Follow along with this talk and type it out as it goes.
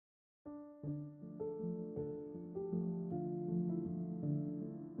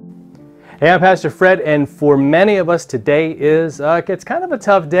Hey, I'm Pastor Fred, and for many of us, today is it's kind of a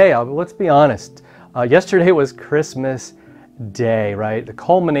tough day. Let's be honest. Yesterday was Christmas Day, right? The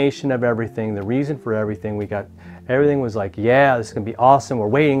culmination of everything, the reason for everything. Everything was like, yeah, this is going to be awesome. We're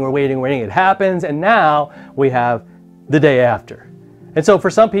waiting. It happens, and now we have the day after. And so for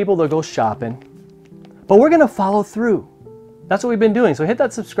some people, they'll go shopping, but we're going to follow through. That's what we've been doing. So hit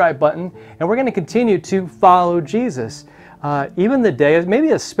that subscribe button, and we're going to continue to follow Jesus. Even the day, maybe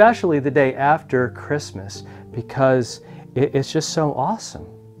especially the day after Christmas, because it's just so awesome.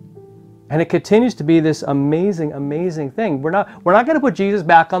 And it continues to be this amazing, amazing thing. We're not going to put Jesus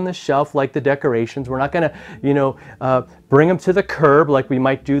back on the shelf like the decorations. We're not going to, bring him to the curb like we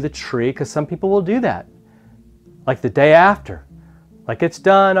might do the tree, because some people will do that. Like the day after. Like it's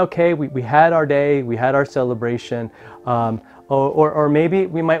done, okay, we had our day, we had our celebration. Or maybe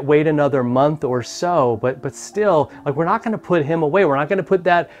we might wait another month or so, but still, like we're not going to put him away. We're not going to put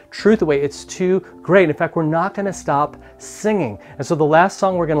that truth away. It's too great. In fact, we're not going to stop singing. And so the last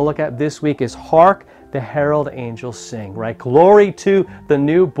song we're going to look at this week is Hark, the Herald Angels Sing, right? Glory to the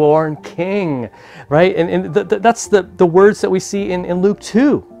newborn King, right? And that's the words that we see in Luke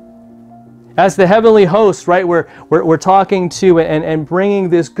 2. As the heavenly host, right, we're talking to and bringing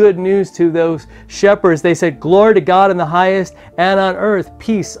this good news to those shepherds. They said, glory to God in the highest, and on earth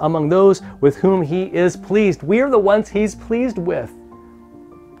peace among those with whom he is pleased. We are the ones he's pleased with.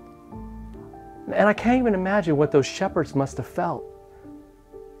 And I can't even imagine what those shepherds must have felt.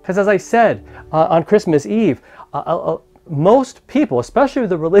 Because as I said, on Christmas Eve, most people, especially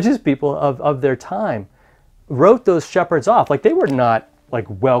the religious people of their time, wrote those shepherds off. Like they were not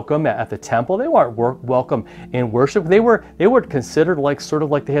welcome at the temple. They weren't welcome in worship. They were considered sort of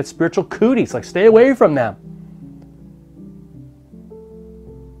like they had spiritual cooties, like stay away from them.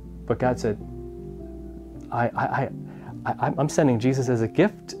 But God said, I'm sending Jesus as a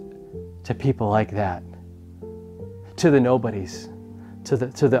gift to people like that, to the nobodies, to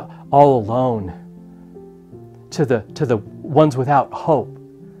the all alone, to the ones without hope.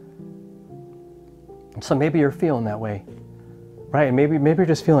 So maybe you're feeling that way. Right, and maybe you're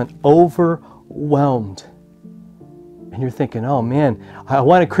just feeling overwhelmed. And you're thinking, oh man, I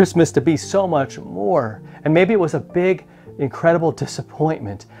wanted Christmas to be so much more. And maybe it was a big, incredible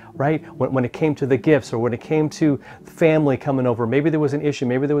disappointment, right? When it came to the gifts, or when it came to family coming over. Maybe there was an issue,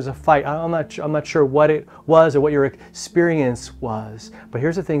 maybe there was a fight. I'm not sure what it was or what your experience was. But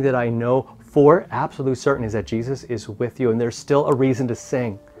here's the thing that I know for absolute certain is that Jesus is with you, and there's still a reason to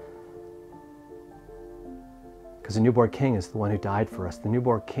sing. Because the newborn King is the one who died for us. The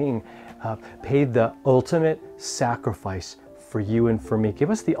newborn King paid the ultimate sacrifice for you and for me.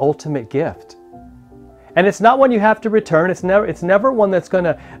 Give us the ultimate gift. And it's not one you have to return. It's never one that's going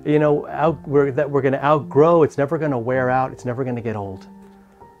to, that we're going to outgrow. It's never going to wear out. It's never going to get old.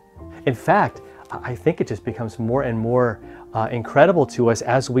 In fact, I think it just becomes more and more incredible to us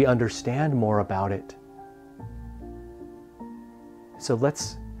as we understand more about it. So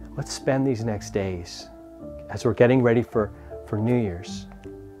let's spend these next days as we're getting ready for New Year's.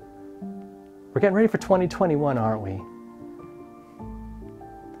 We're getting ready for 2021, aren't we?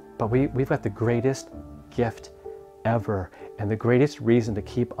 But we've got the greatest gift ever and the greatest reason to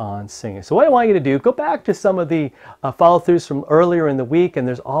keep on singing. So what I want you to do, go back to some of the follow-throughs from earlier in the week, and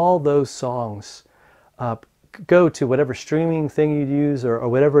there's all those songs. Go to whatever streaming thing you use or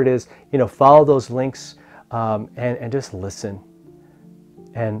whatever it is, follow those links and just listen.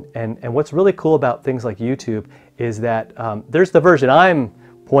 And what's really cool about things like YouTube is that there's the version I'm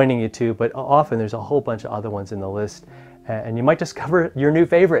pointing you to, but often there's a whole bunch of other ones in the list. And you might discover your new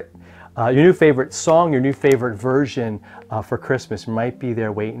favorite song, your new favorite version for Christmas might be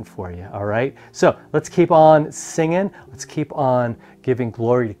there waiting for you, all right? So let's keep on singing. Let's keep on giving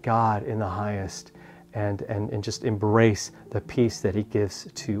glory to God in the highest and just embrace the peace that he gives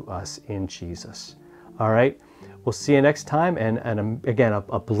to us in Jesus, all right? We'll see you next time, and again,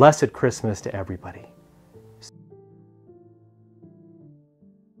 a blessed Christmas to everybody.